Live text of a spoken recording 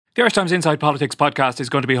The Irish Times Inside Politics podcast is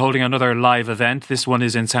going to be holding another live event. This one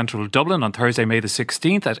is in central Dublin on Thursday, May the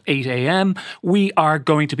 16th at 8 a.m. We are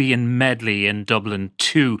going to be in Medley in Dublin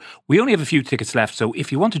too. We only have a few tickets left, so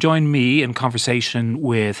if you want to join me in conversation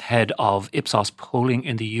with head of Ipsos polling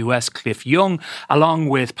in the US, Cliff Young, along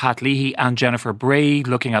with Pat Leahy and Jennifer Bray,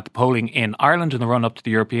 looking at the polling in Ireland in the run-up to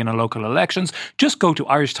the European and local elections, just go to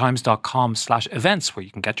irishtimes.com/events where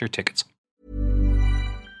you can get your tickets.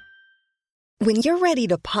 When you're ready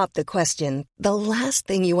to pop the question, the last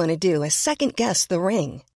thing you want to do is second-guess the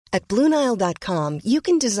ring. At BlueNile.com, you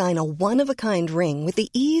can design a one-of-a-kind ring with the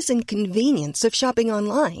ease and convenience of shopping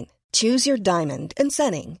online. Choose your diamond and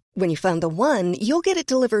setting. When you find the one, you'll get it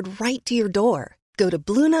delivered right to your door. Go to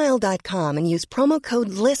BlueNile.com and use promo code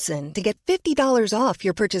LISTEN to get $50 off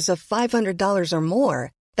your purchase of $500 or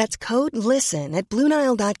more. That's code LISTEN at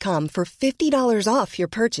BlueNile.com for $50 off your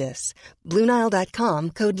purchase.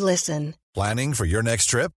 BlueNile.com, code LISTEN. Planning for your next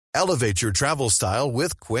trip? Elevate your travel style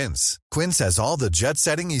with Quince. Quince has all the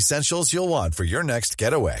jet-setting essentials you'll want for your next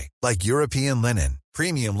getaway, like European linen,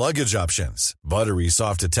 premium luggage options, buttery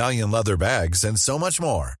soft Italian leather bags, and so much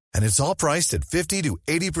more. And it's all priced at 50 to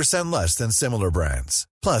 80% less than similar brands.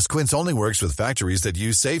 Plus, Quince only works with factories that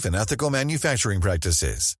use safe and ethical manufacturing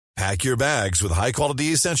practices. Pack your bags with high-quality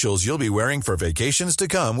essentials you'll be wearing for vacations to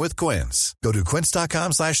come with Quince. Go to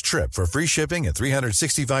quince.com/trip for free shipping and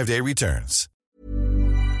 365-day returns.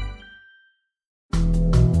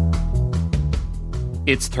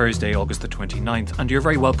 It's Thursday, August the 29th, and you're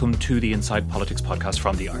very welcome to the Inside Politics podcast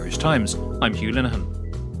from the Irish Times. I'm Hugh Linehan.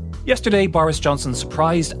 Yesterday, Boris Johnson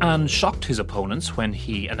surprised and shocked his opponents when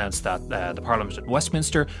he announced that the Parliament at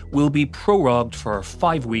Westminster will be prorogued for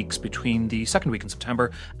 5 weeks between the second week in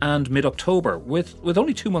September and mid-October, with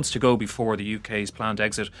only 2 months to go before the UK's planned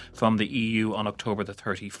exit from the EU on October the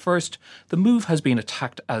 31st. The move has been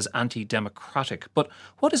attacked as anti-democratic, but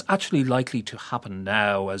what is actually likely to happen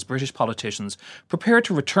now as British politicians prepare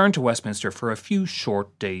to return to Westminster for a few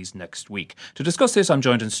short days next week? To discuss this, I'm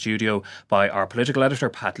joined in studio by our political editor,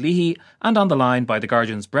 Pat Leahy, and on the line by The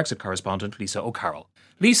Guardian's Brexit correspondent, Lisa O'Carroll.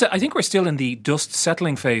 Lisa, I think we're still in the dust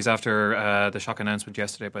settling phase after the shock announcement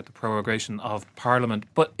yesterday about the prorogation of Parliament.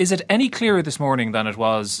 But is it any clearer this morning than it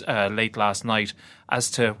was late last night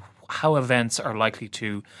as to how events are likely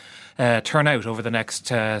to turn out over the next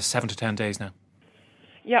 7 to 10 days now?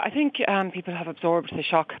 Yeah, I think people have absorbed the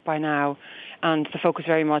shock by now, and the focus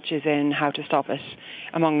very much is in how to stop it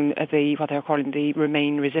among what they're calling the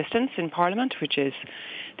Remain resistance in Parliament, which is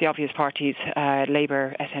the obvious parties,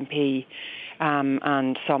 Labour, SNP,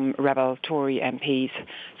 and some rebel Tory MPs.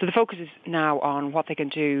 So the focus is now on what they can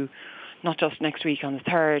do, not just next week on the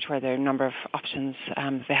 3rd, where there are a number of options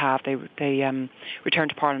they have. They return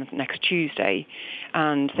to Parliament next Tuesday,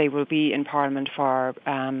 and they will be in Parliament for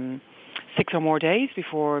 6 or more days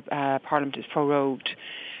before Parliament is prorogued.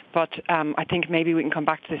 But I think maybe we can come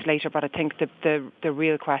back to this later, but I think the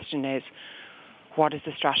real question is, what is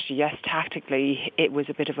the strategy? Yes, tactically, it was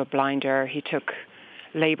a bit of a blinder. He took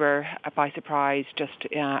Labour by surprise just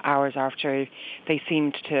hours after they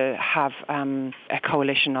seemed to have a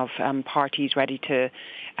coalition of parties ready to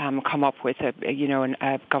come up with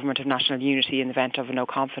a government of national unity in the event of a no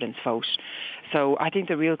confidence vote. So I think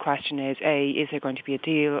the real question is, A, is there going to be a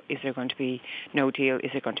deal? Is there going to be no deal?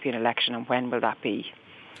 Is there going to be an election? And when will that be?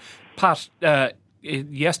 Pat,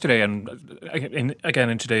 yesterday, and again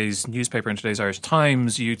in today's newspaper, in today's Irish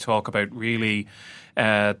Times, you talk about really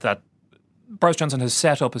that Boris Johnson has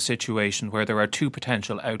set up a situation where there are two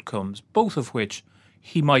potential outcomes, both of which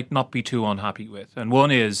he might not be too unhappy with. And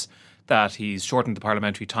one is that he's shortened the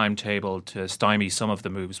parliamentary timetable to stymie some of the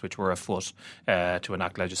moves which were afoot to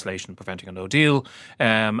enact legislation preventing a no deal.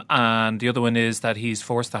 And the other one is that he's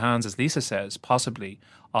forced the hands, as Lisa says, possibly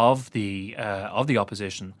of the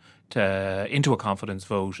opposition into a confidence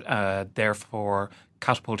vote, therefore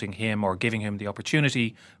catapulting him or giving him the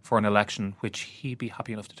opportunity for an election which he'd be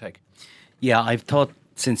happy enough to take. Yeah, I've thought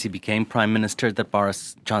since he became Prime Minister that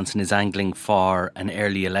Boris Johnson is angling for an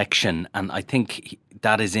early election, and I think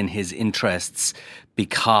that is in his interests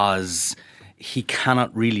because he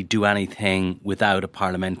cannot really do anything without a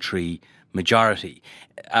parliamentary majority.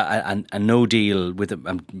 A no deal with a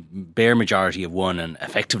bare majority of one and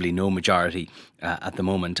effectively no majority at the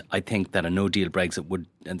moment, I think that a no deal Brexit would,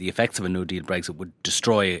 and the effects of a no deal Brexit would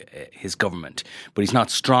destroy his government. But he's not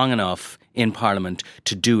strong enough in Parliament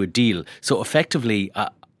to do a deal. So effectively, I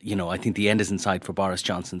think the end is in sight for Boris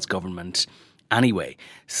Johnson's government anyway.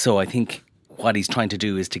 So I think what he's trying to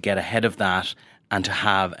do is to get ahead of that and to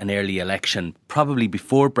have an early election, probably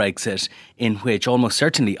before Brexit, in which almost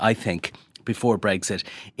certainly, I think, before Brexit,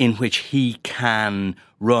 in which he can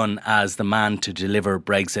run as the man to deliver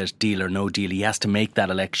Brexit, deal or no deal. He has to make that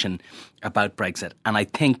election about Brexit. And I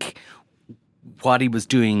think what he was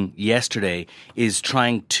doing yesterday is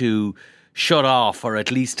trying to shut off, or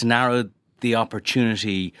at least narrow the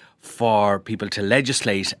opportunity for people to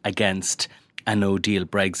legislate against a no-deal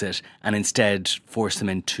Brexit and instead force them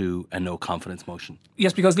into a no-confidence motion.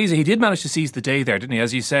 Yes, because Lisa, he did manage to seize the day there, didn't he?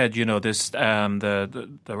 As you said, this the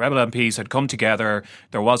rebel MPs had come together.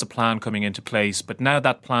 There was a plan coming into place, but now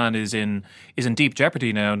that plan is in deep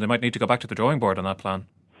jeopardy now, and they might need to go back to the drawing board on that plan.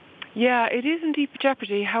 Yeah, it is in deep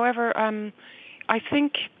jeopardy. However, I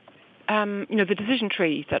think the decision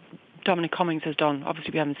tree that Dominic Cummings has done.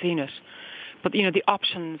 Obviously, we haven't seen it. But, the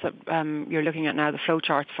options that you're looking at now, the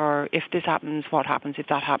flowcharts for if this happens, what happens, if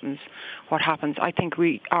that happens, what happens. I think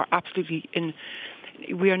we are absolutely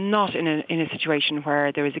we are not in a situation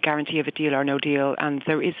where there is a guarantee of a deal or no deal, and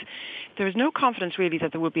there is no confidence really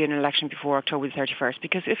that there will be an election before October the 31st,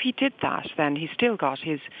 because if he did that, then he's still got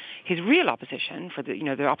his real opposition for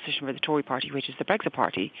the opposition for the Tory party, which is the Brexit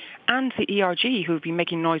party, and the ERG, who have been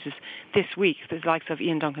making noises this week, the likes of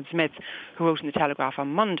Ian Duncan Smith, who wrote in the Telegraph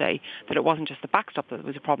on Monday that it wasn't just the backstop that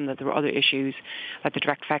was a problem, that there were other issues like the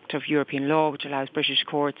direct effect of European law, which allows British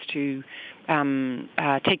courts to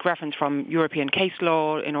take reference from European case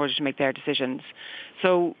law in order to make their decisions.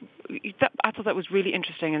 So I thought that was really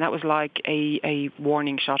interesting, and that was like a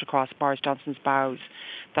warning shot across Boris Johnson's bows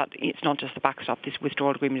that it's not just the backstop. This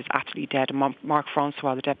withdrawal agreement is absolutely dead. And Mark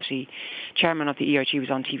Francois, the deputy chairman of the ERG, was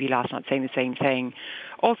on TV last night saying the same thing.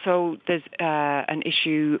 Also, there's an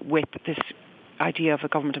issue with this idea of a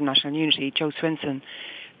government of national unity. Joe Swinson,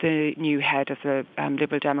 the new head of the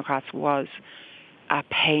Liberal Democrats, was at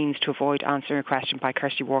pains to avoid answering a question by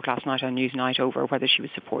Kirsty Wark last night on Newsnight over whether she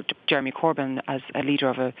would support Jeremy Corbyn as a leader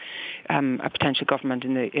of a potential government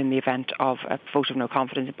in the event of a vote of no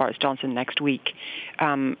confidence in Boris Johnson next week.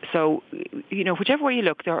 So, whichever way you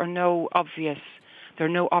look, there are no obvious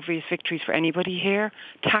victories for anybody here.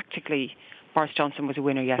 Tactically, Boris Johnson was a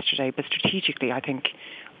winner yesterday, but strategically, I think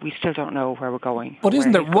we still don't know where we're going. But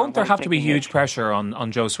won't there have to be huge pressure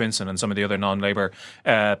on Joe Swinson and some of the other non-Labour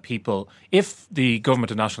people if the Government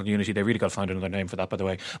of National Unity, they really got to find another name for that, by the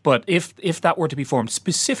way, but if that were to be formed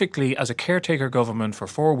specifically as a caretaker government for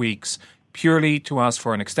 4 weeks, purely to ask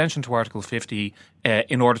for an extension to Article 50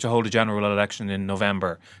 in order to hold a general election in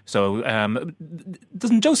November. So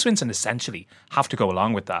doesn't Joe Swinson essentially have to go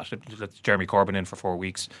along with that? Let Jeremy Corbyn in for 4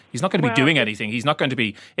 weeks. He's not going to be doing anything. He's not going to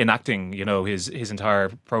be enacting, his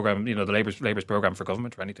entire programme, the Labour's programme for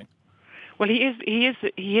government or anything. Well, he is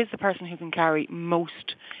the person who can carry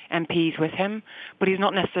most MPs with him, but he's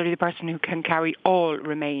not necessarily the person who can carry all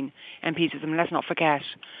Remain MPs with him. Let's not forget,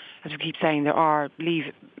 as we keep saying,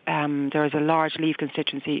 there is a large Leave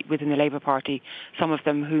constituency within the Labour Party, some of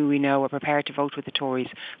them who we know are prepared to vote with the Tories,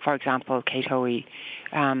 for example, Kate Hoey,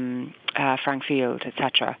 Frank Field,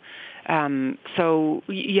 etc.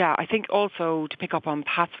 I think also to pick up on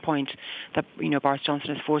Pat's point that, Boris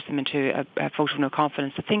Johnson has forced them into a vote of no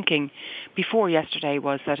confidence. The thinking before yesterday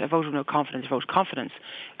was that a vote of no confidence,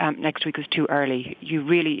 next week was too early. You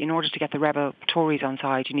really, in order to get the rebel Tories on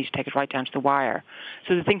side, you need to take it right down to the wire.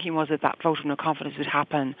 So the thinking was that vote of no confidence would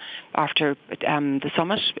happen after the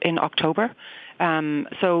summit in October.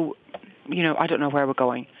 I don't know where we're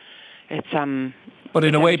going. It's But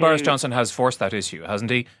in a way, Boris Johnson has forced that issue,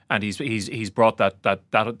 hasn't he? And he's brought that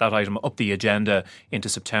item up the agenda into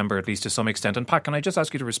September, at least to some extent. And Pat, can I just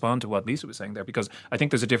ask you to respond to what Lisa was saying there? Because I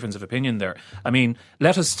think there's a difference of opinion there. I mean,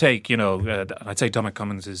 let us take, I'd say Dominic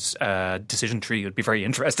Cummings' decision tree would be a very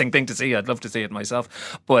interesting thing to see. I'd love to see it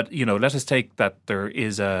myself. But, let us take that there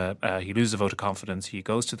is he loses a vote of confidence. He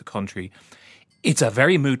goes to the country. It's a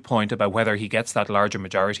very moot point about whether he gets that larger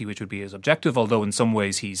majority, which would be his objective, although in some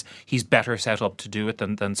ways he's better set up to do it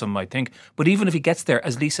than some might think. But even if he gets there,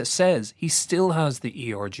 as Lisa says, he still has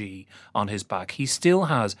the ERG on his back. He still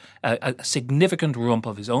has a significant rump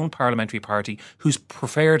of his own parliamentary party whose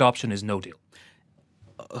preferred option is no deal.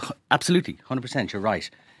 Absolutely, 100%, you're right.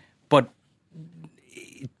 But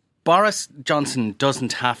Boris Johnson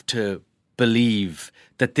doesn't have to believe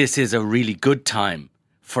that this is a really good time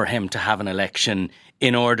for him to have an election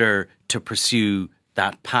in order to pursue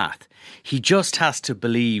that path. He just has to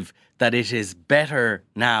believe that it is better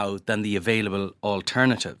now than the available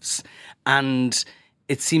alternatives. And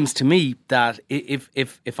it seems to me that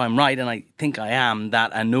if I'm right, and I think I am,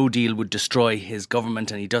 that a no deal would destroy his government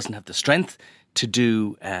and he doesn't have the strength to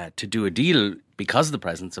do a deal because of the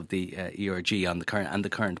presence of the ERG on the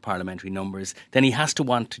current parliamentary numbers, then he has to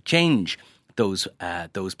want to change those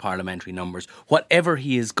parliamentary numbers. Whatever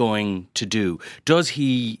he is going to do, is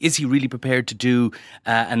he really prepared to do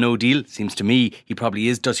a no deal? Seems to me he probably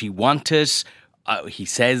is. Does he want it? He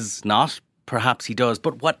says not. Perhaps he does,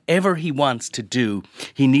 but whatever he wants to do,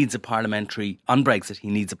 he needs a parliamentary He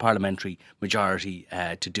needs a parliamentary majority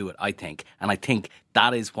to do it. I think, and I think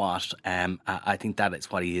that is what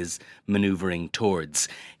he is manoeuvring towards.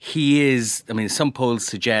 He is. I mean, some polls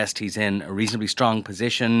suggest he's in a reasonably strong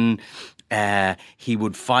position. He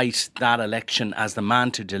would fight that election as the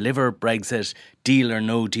man to deliver Brexit, deal or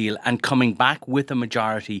no deal, and coming back with a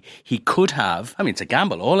majority. He could have. I mean, it's a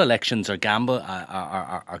gamble. All elections are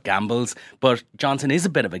gambles, but Johnson is a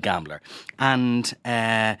bit of a gambler. And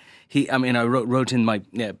I wrote in my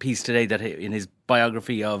piece today that in his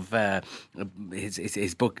biography of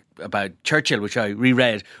his book about Churchill, which I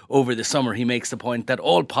reread over the summer, he makes the point that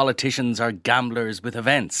all politicians are gamblers with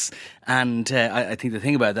events. And I think the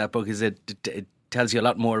thing about that book is it tells you a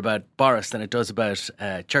lot more about Boris than it does about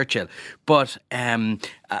Churchill. But I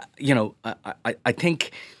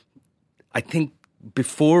think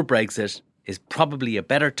before Brexit is probably a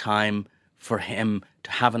better time for him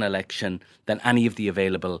to have an election than any of the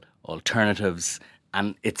available alternatives.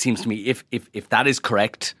 And it seems to me, if that is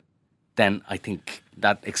correct, then I think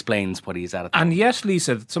that explains what he's at. And yet,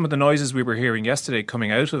 Lisa, some of the noises we were hearing yesterday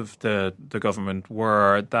coming out of the government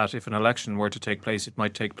were that if an election were to take place, it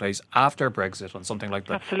might take place after Brexit on something like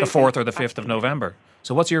the 4th or the 5th of November.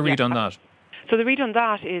 So what's your read on that? So the read on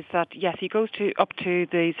that is that, yes, he goes up to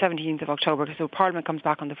the 17th of October. So Parliament comes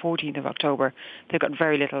back on the 14th of October. They've got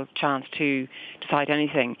very little chance to decide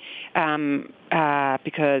anything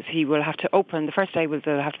because he will have to open. The first day will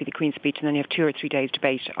have to be the Queen's speech, and then you have 2 or 3 days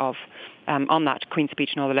debate on that Queen's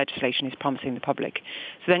speech and all the legislation he's promising the public.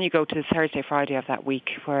 So then you go to the Thursday, Friday of that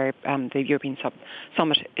week where the European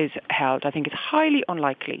Summit is held. I think it's highly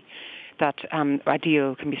unlikely that a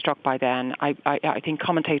deal can be struck by then. I think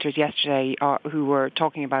commentators yesterday who were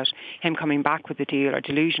talking about him coming back with the deal are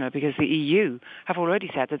delusional because the EU have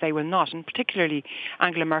already said that they will not, and particularly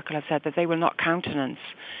Angela Merkel has said that they will not countenance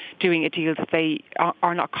doing a deal that they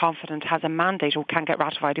are not confident has a mandate or can get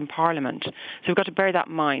ratified in Parliament. So we've got to bear that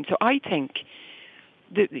in mind. So I think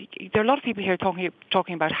there are a lot of people here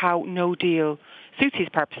talking about how no deal suits his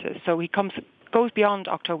purposes. So he goes beyond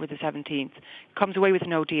October the 17th, comes away with a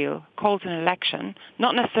no deal, calls an election,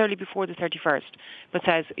 not necessarily before the 31st, but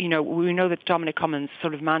says, we know that Dominic Cummings'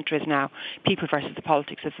 sort of mantra is now people versus the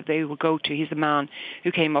politics, that they will go to. He's the man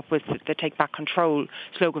who came up with the Take Back Control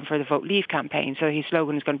slogan for the Vote Leave campaign. So his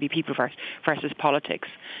slogan is going to be people versus politics.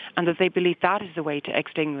 And that they believe that is the way to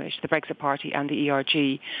extinguish the Brexit Party and the ERG.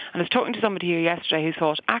 And I was talking to somebody here yesterday who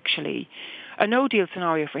thought, actually, a no-deal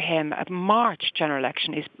scenario for him at March general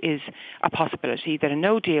election is a possibility. That a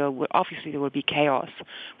no-deal, obviously there will be chaos,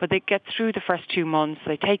 but they get through the first 2 months.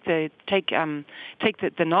 They take the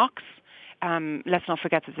knocks. Let's not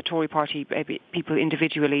forget that the Tory party people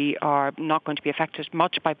individually are not going to be affected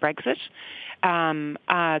much by Brexit.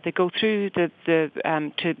 They go through to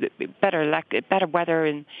better weather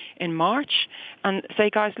in March, and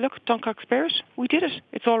say, guys, look, Dunkirk spirit, we did it.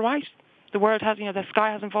 It's all right. The world has, the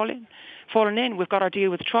sky hasn't fallen in. We've got our deal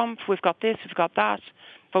with Trump. We've got this. We've got that.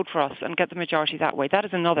 Vote for us and get the majority that way. That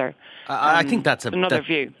is another. I think that's another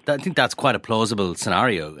view. I think that's quite a plausible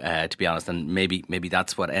scenario, to be honest, and maybe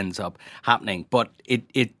that's what ends up happening. But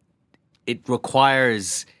it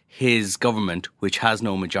requires his government, which has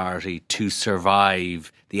no majority, to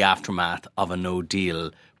survive the aftermath of a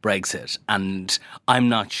no-deal Brexit, and I'm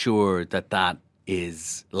not sure that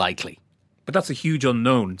is likely. But that's a huge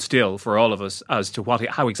unknown still for all of us as to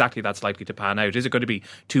how exactly that's likely to pan out. Is it going to be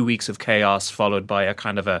 2 weeks of chaos followed by a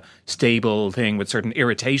kind of a stable thing with certain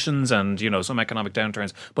irritations and, some economic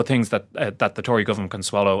downturns, but things that the Tory government can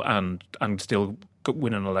swallow and still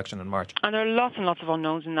win an election in March? And there are lots and lots of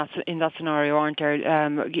unknowns in that scenario, aren't there?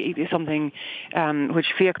 Something which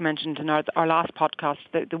Fiach mentioned in our last podcast,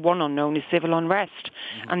 the one unknown is civil unrest.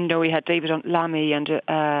 Mm-hmm. And we had David Lammy and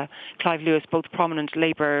Clive Lewis, both prominent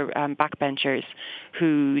Labour backbenchers,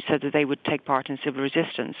 who said that they would take part in civil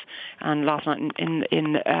resistance. And last night,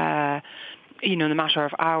 in the matter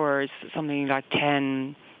of hours, something like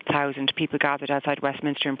 10,000 people gathered outside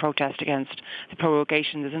Westminster in protest against the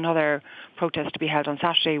prorogation. There's another protest to be held on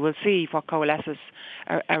Saturday. We'll see what coalesces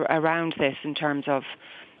around this in terms of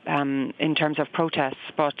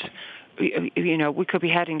protests. But we could be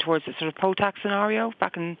heading towards a sort of pro-tax scenario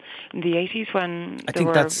back in the 80s when I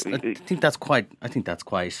think that's quite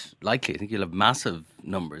likely. I think you'll have massive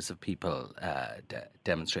numbers of people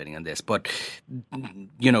demonstrating on this. But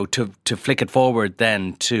to flick it forward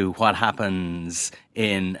then to what happens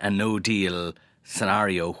in a no-deal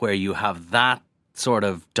scenario where you have that sort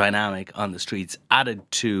of dynamic on the streets added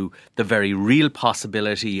to the very real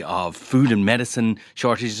possibility of food and medicine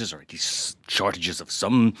shortages, or at least shortages of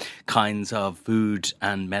some kinds of food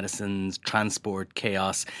and medicines, transport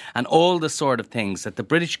chaos, and all the sort of things that the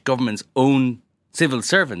British government's own civil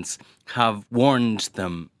servants have warned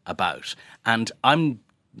them about. And I'm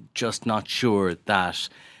just not sure that,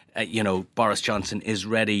 Boris Johnson is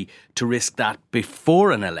ready to risk that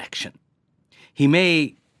before an election. He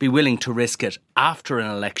may be willing to risk it after an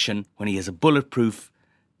election when he has a bulletproof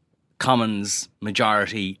Commons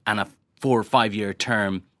majority and a 4 or 5 year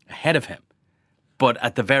term ahead of him. But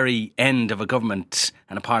at the very end of a government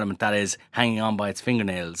and a parliament that is hanging on by its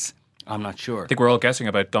fingernails, I'm not sure. I think we're all guessing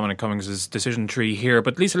about Dominic Cummings' decision tree here.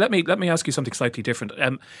 But Lisa, let me ask you something slightly different.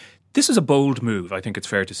 This is a bold move, I think it's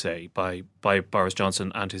fair to say, by Boris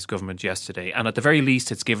Johnson and his government yesterday. And at the very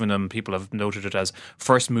least, it's given them, people have noted it as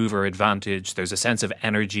first mover advantage. There's a sense of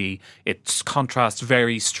energy. It contrasts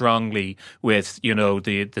very strongly with,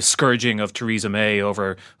 the scourging of Theresa May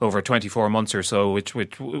over 24 months or so,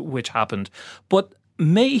 which happened. But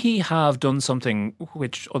may he have done something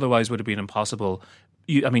which otherwise would have been impossible?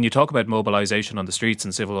 You talk about mobilisation on the streets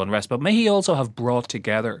and civil unrest, but may he also have brought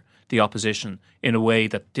together the opposition in a way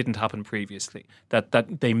that didn't happen previously, that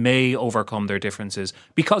they may overcome their differences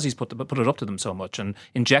because he's put it up to them so much and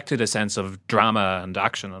injected a sense of drama and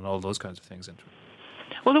action and all those kinds of things into it?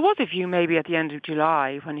 Well, there was a view maybe at the end of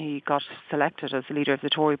July when he got selected as the leader of the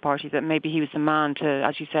Tory party that maybe he was the man to,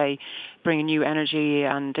 as you say, bring a new energy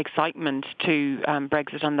and excitement to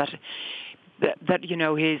Brexit, and that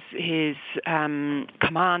his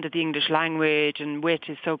command of the English language and wit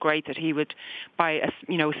is so great that he would, by a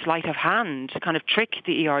sleight of hand, kind of trick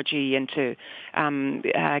the ERG into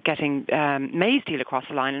getting May's deal across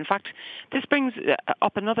the line. In fact, this brings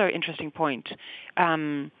up another interesting point.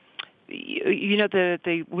 The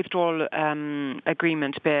withdrawal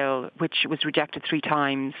agreement bill, which was rejected 3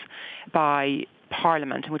 times by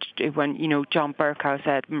Parliament, in which when John Bercow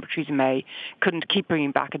said Theresa May couldn't keep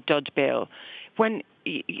bringing back a dud bill. When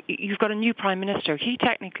you've got a new Prime Minister, he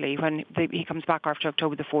technically, when he comes back after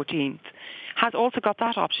October the 14th, has also got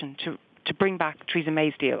that option to bring back Theresa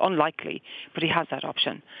May's deal. Unlikely, but he has that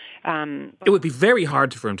option. It would be very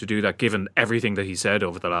hard for him to do that, given everything that he said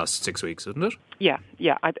over the last 6 weeks, wouldn't it? Yeah.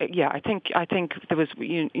 I think there was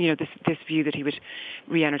this view that he would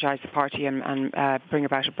re-energise the party and bring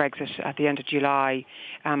about a Brexit at the end of July.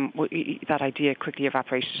 That idea quickly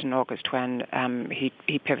evaporated in August when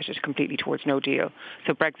he pivoted completely towards no deal.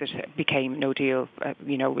 So Brexit became no deal,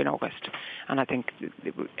 in August, and I think.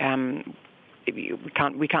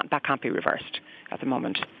 That can't be reversed at the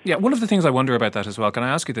moment. Yeah, one of the things I wonder about that as well, can I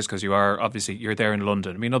ask you this, because you're there in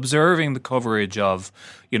London. I mean, observing the coverage of,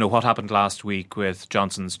 what happened last week with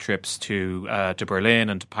Johnson's trips to Berlin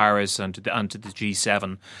and to Paris and to the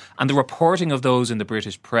G7, and the reporting of those in the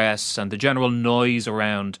British press and the general noise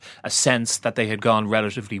around a sense that they had gone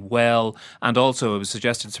relatively well, and also it was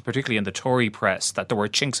suggested, particularly in the Tory press, that there were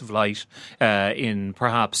chinks of light in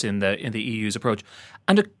the EU's approach,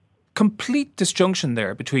 and a complete disjunction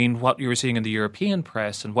there between what you were seeing in the European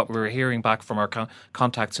press and what we were hearing back from our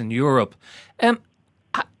contacts in Europe.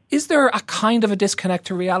 Is there a kind of a disconnect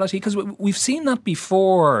to reality? Because we've seen that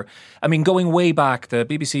before. I mean, going way back, the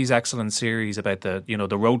BBC's excellent series about the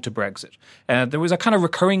road to Brexit. There was a kind of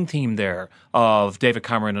recurring theme there of David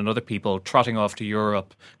Cameron and other people trotting off to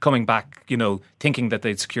Europe, coming back, thinking that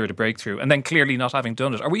they'd secured a breakthrough, and then clearly not having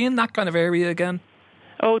done it. Are we in that kind of area again?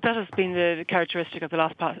 Oh, that has been the characteristic of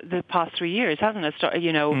the past 3 years, hasn't it?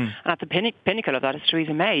 And at the pinnacle of that is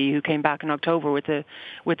Theresa May, who came back in October with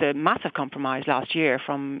a massive compromise last year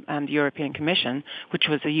from the European Commission, which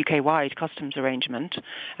was a UK-wide customs arrangement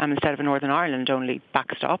instead of a Northern Ireland only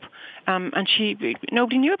backstop. And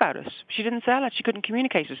nobody knew about it. She didn't sell it. She couldn't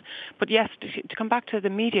communicate it. But yes, to come back to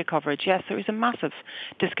the media coverage, yes, there is a massive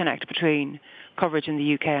disconnect between coverage in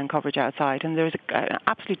the UK and coverage outside, and there is an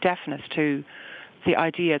absolute deafness to the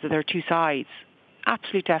idea that there are two sides,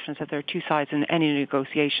 absolute deafness that there are two sides in any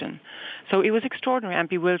negotiation. So it was extraordinary and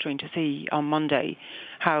bewildering to see on Monday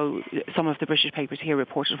how some of the British papers here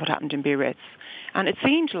reported what happened in Biarritz. And it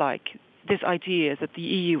seemed like this idea that the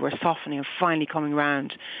EU were softening and finally coming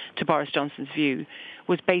round to Boris Johnson's view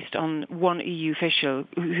was based on one EU official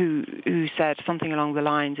who said something along the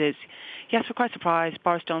lines is, yes, we're quite surprised.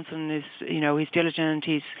 Boris Johnson is, he's diligent,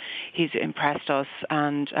 he's impressed us,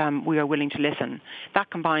 and we are willing to listen. That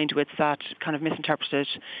combined with that kind of misinterpreted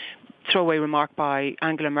throwaway remark by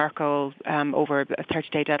Angela Merkel over a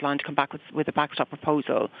 30-day deadline to come back with a backstop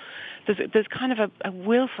proposal. There's kind of a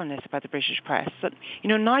willfulness about the British press that,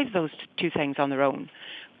 neither of those two things on their own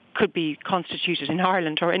could be constituted in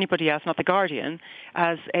Ireland or anybody else, not The Guardian,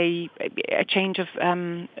 as a change of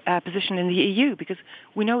position in the EU, because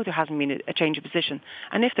we know there hasn't been a change of position.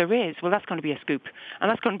 And if there is, well, that's going to be a scoop. And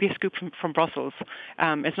that's going to be a scoop from Brussels.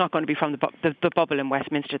 It's not going to be from the bubble in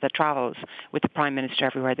Westminster that travels with the Prime Minister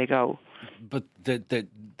everywhere they go. But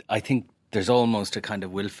I think there's almost a kind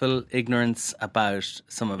of willful ignorance about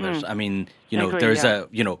some of it. I mean, there's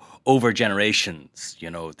over generations,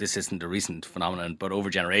 this isn't a recent phenomenon, but over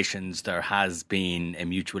generations there has been a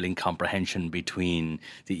mutual incomprehension between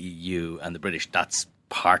the EU and the British. That's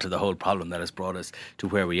part of the whole problem that has brought us to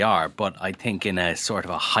where we are. But I think in a sort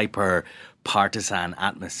of a hyper-partisan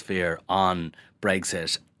atmosphere on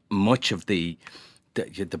Brexit, much of the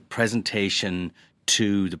presentation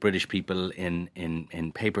to the British people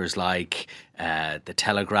in papers like The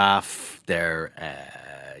Telegraph, your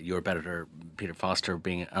editor Peter Foster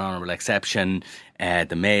being an honourable exception,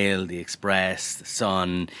 the Mail, the Express, the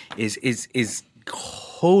Sun, is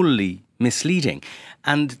wholly misleading.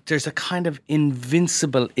 And there's a kind of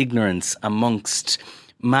invincible ignorance amongst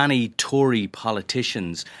many Tory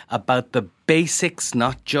politicians about the basics,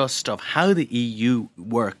 not just of how the EU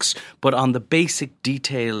works, but on the basic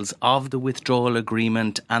details of the withdrawal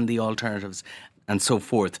agreement and the alternatives and so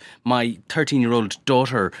forth. My 13-year-old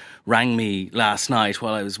daughter rang me last night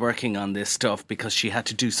while I was working on this stuff because she had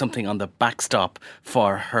to do something on the backstop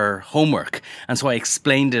for her homework. And so I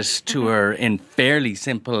explained it to her in fairly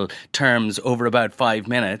simple terms over about 5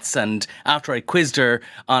 minutes. And after I quizzed her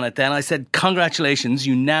on it, then I said, congratulations,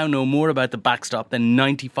 you now know more about the backstop than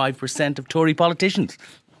 95% of Tory politicians.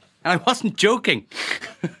 And I wasn't joking.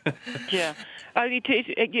 Yeah. I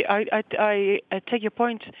take your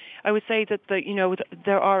point. I would say that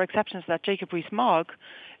there are exceptions to that. Jacob Rees-Mogg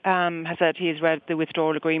has said he has read the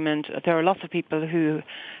withdrawal agreement. There are lots of people who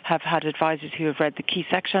have had advisors who have read the key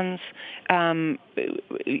sections. But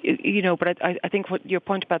I think what your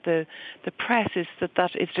point about the press is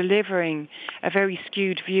that is delivering a very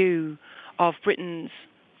skewed view of Britain's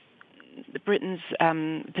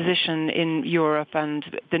position in Europe and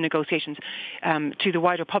the negotiations to the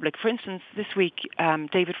wider public. For instance, this week,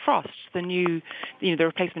 David Frost, the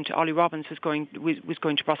replacement to Ollie Robbins, was going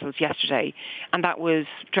to Brussels yesterday, and that was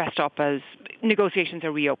dressed up as negotiations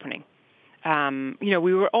are reopening.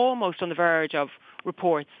 We were almost on the verge of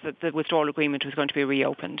reports that the withdrawal agreement was going to be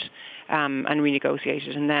reopened and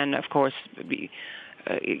renegotiated, and then, of course,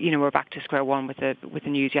 we're back to square one with the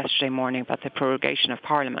news yesterday morning about the prorogation of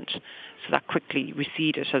Parliament. So that quickly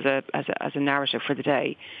receded as a narrative for the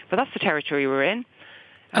day. But that's the territory we're in.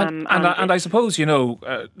 And I suppose,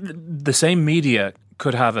 the same media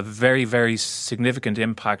could have a very, very significant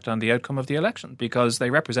impact on the outcome of the election because they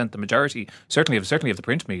represent the majority, certainly of the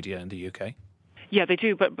print media in the UK. Yeah, they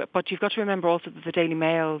do. But you've got to remember also that the Daily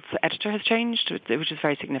Mail's editor has changed, which is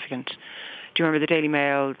very significant. Do you remember the Daily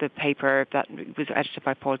Mail, the paper that was edited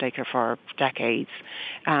by Paul Dacre for decades,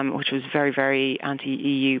 which was very, very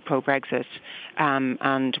anti-EU, pro-Brexit,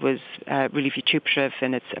 and was really vituperative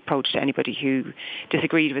in its approach to anybody who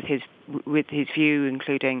disagreed with his view,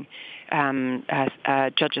 including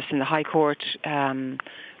judges in the High Court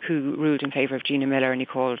who ruled in favour of Gina Miller, and he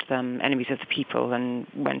called them enemies of the people, and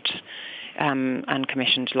went and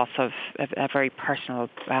commissioned lots of very personal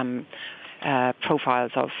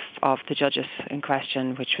profiles of the judges in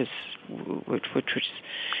question, which did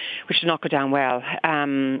not go down well.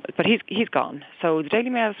 But he's gone. So the Daily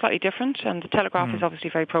Mail is slightly different, and the Telegraph is obviously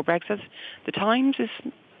very pro-Brexit. The Times is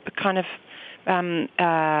kind of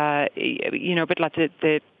a bit like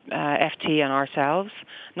the FT and ourselves,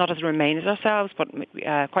 not as Remain as ourselves, but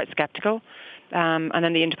quite sceptical. And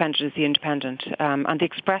then the Independent is the Independent, and the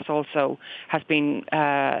Express also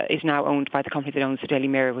is now owned by the company that owns the Daily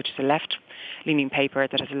Mirror, which is a left-leaning paper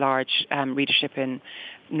that has a large readership in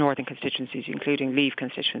northern constituencies, including Leave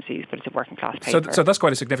constituencies, but it's a working class paper. So that's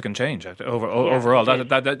quite a significant change overall.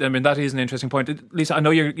 That is an interesting point. Lisa, I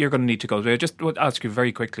know you're going to need to go. I just would ask you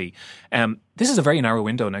very quickly. This is a very narrow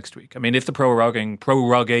window next week. I mean, if the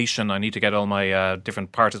prorogation, I need to get all my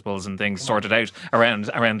different participles and things sorted out around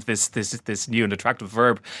this new and attractive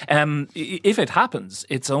verb. If it happens,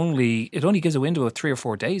 it only gives a window of 3 or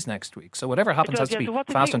 4 days next week. So whatever happens has to be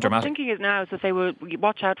fast and dramatic. What the thinking is now is that they will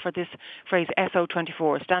watch out for this phrase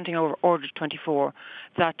SO24, Standing Order 24,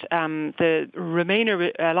 that the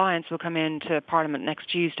Remainer alliance will come into Parliament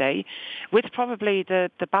next Tuesday with probably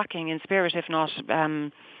the backing in spirit, if not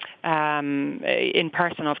in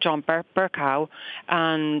person of John Bercow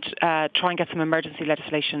and try and get some emergency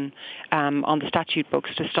legislation on the statute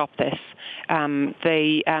books to stop this.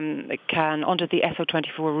 They can, under the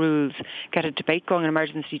SO24 rules, get a debate going, an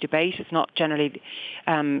emergency debate. It's not generally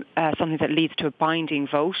something that leads to a binding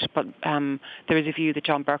vote, but there is a view that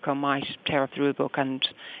John Bercow might tear up the rule book and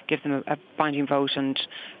give them a binding vote. And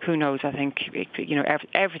who knows? I think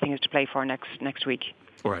everything is to play for next week.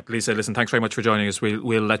 All right, Lisa, listen, thanks very much for joining us.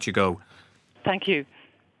 We'll let you go. Thank you.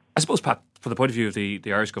 I suppose, Pat, from the point of view of the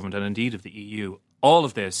Irish government and indeed of the EU, all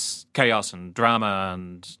of this chaos and drama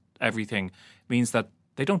and everything means that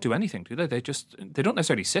they don't do anything, do they? They don't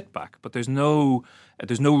necessarily sit back, but there's no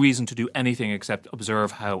reason to do anything except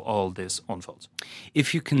observe how all this unfolds.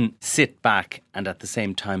 If you can sit back and at the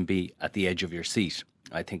same time be at the edge of your seat,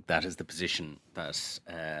 I think that is the position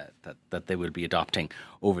that they will be adopting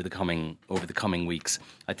over the coming weeks.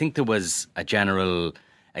 I think there was a general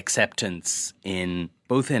acceptance in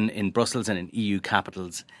both in Brussels and in EU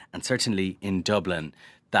capitals, and certainly in Dublin,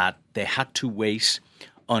 that they had to wait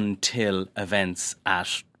until events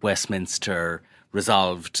at Westminster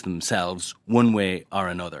resolved themselves one way or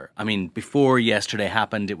another. I mean, before yesterday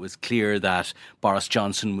happened, it was clear that Boris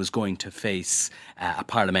Johnson was going to face a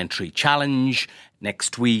parliamentary challenge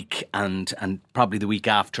next week and probably the week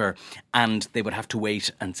after, and they would have to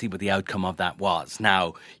wait and see what the outcome of that was.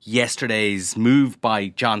 Now, yesterday's move by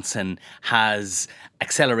Johnson has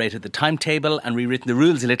accelerated the timetable and rewritten the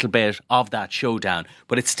rules a little bit of that showdown,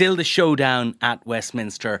 but it's still the showdown at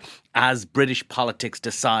Westminster as British politics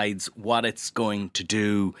decides what it's going to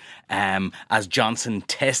do, as Johnson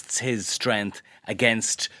tests his strength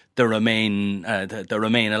against the Remain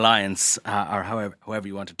alliance, or however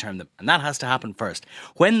you want to term them. And that has to happen first.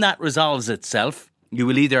 When that resolves itself, you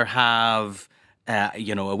will either have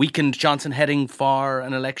a weakened Johnson heading for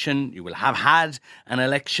an election, you will have had an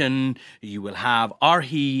election, you will have, or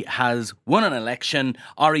he has won an election,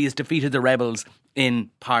 or he has defeated the rebels in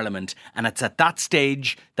Parliament. And it's at that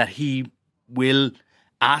stage that he will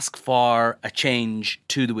ask for a change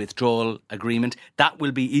to the withdrawal agreement. That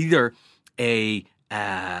will be either a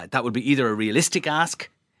realistic ask,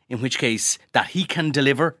 in which case that he can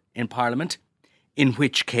deliver in Parliament, in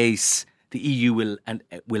which case the EU will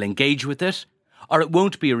engage with it, or it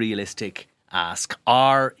won't be a realistic ask,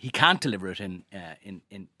 or he can't deliver it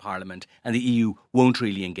in Parliament and the EU won't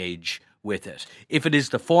really engage with it. If it is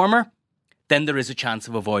the former, then there is a chance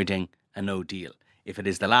of avoiding a no deal. If it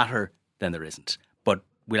is the latter, then there isn't. But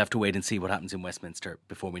we'll have to wait and see what happens in Westminster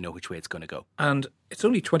before we know which way it's going to go. And it's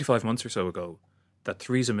only 25 months or so ago that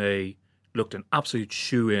Theresa May looked an absolute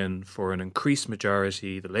shoe-in for an increased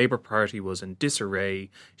majority. The Labour Party was in disarray.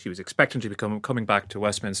 She was expecting to be coming back to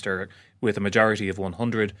Westminster with a majority of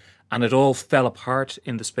 100, and it all fell apart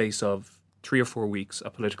in the space of 3 or 4 weeks, a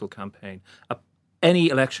political campaign. Any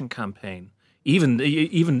election campaign, even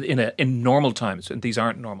in normal times, and these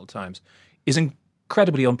aren't normal times, is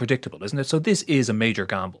incredibly unpredictable, isn't it? So this is a major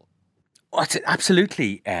gamble. Oh,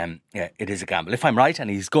 absolutely, it is a gamble. If I'm right, and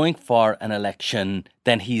he's going for an election,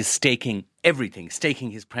 then he's staking everything,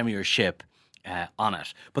 staking his premiership on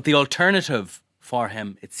it. But the alternative for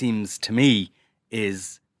him, it seems to me,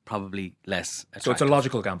 is probably less attractive. So it's a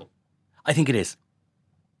logical gamble. I think it is.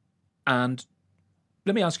 And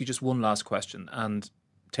let me ask you just one last question. And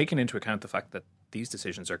taking into account the fact that these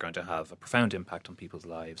decisions are going to have a profound impact on people's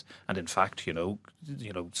lives, and in fact,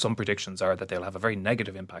 some predictions are that they'll have a very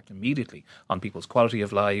negative impact immediately on people's quality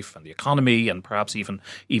of life and the economy, and perhaps even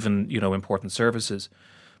important services.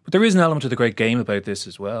 But there is an element of the great game about this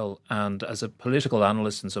as well. And as a political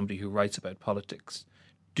analyst and somebody who writes about politics,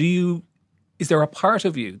 is there a part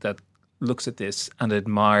of you that looks at this and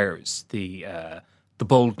admires the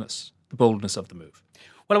boldness of the move?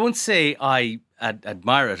 Well, I won't say I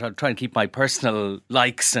admire it. I'll try and keep my personal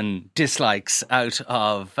likes and dislikes out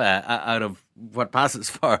of what passes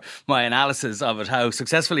for my analysis of it. How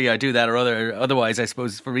successfully I do that, or otherwise, I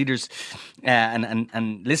suppose, for readers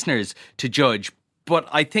and listeners to judge. But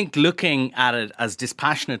I think looking at it as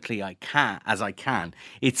dispassionately as I can,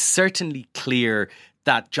 it's certainly clear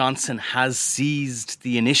that Johnson has seized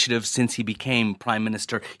the initiative since he became Prime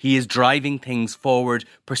Minister. He is driving things forward,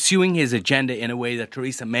 pursuing his agenda in a way that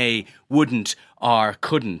Theresa May wouldn't or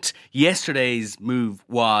couldn't. Yesterday's move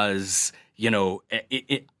was,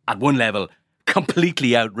 at one level,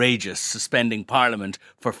 completely outrageous, suspending Parliament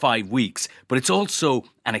for 5 weeks. But it's also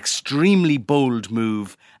an extremely bold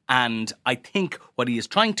move. And I think what he is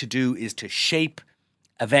trying to do is to shape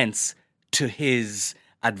events to his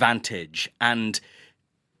advantage. And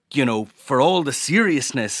for all the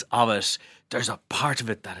seriousness of it, there's a part of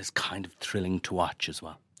it that is kind of thrilling to watch as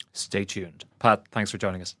well. Stay tuned. Pat, thanks for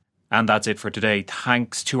joining us. And that's it for today.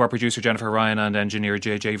 Thanks to our producer Jennifer Ryan and engineer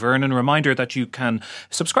JJ Vernon. Reminder that you can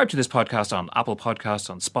subscribe to this podcast on Apple Podcasts,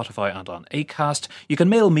 on Spotify and on Acast. You can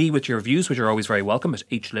mail me with your views, which are always very welcome, at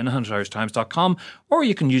hlinehan@irishtimes.com, or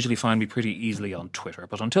you can usually find me pretty easily on Twitter.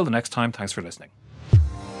 But until the next time, thanks for listening.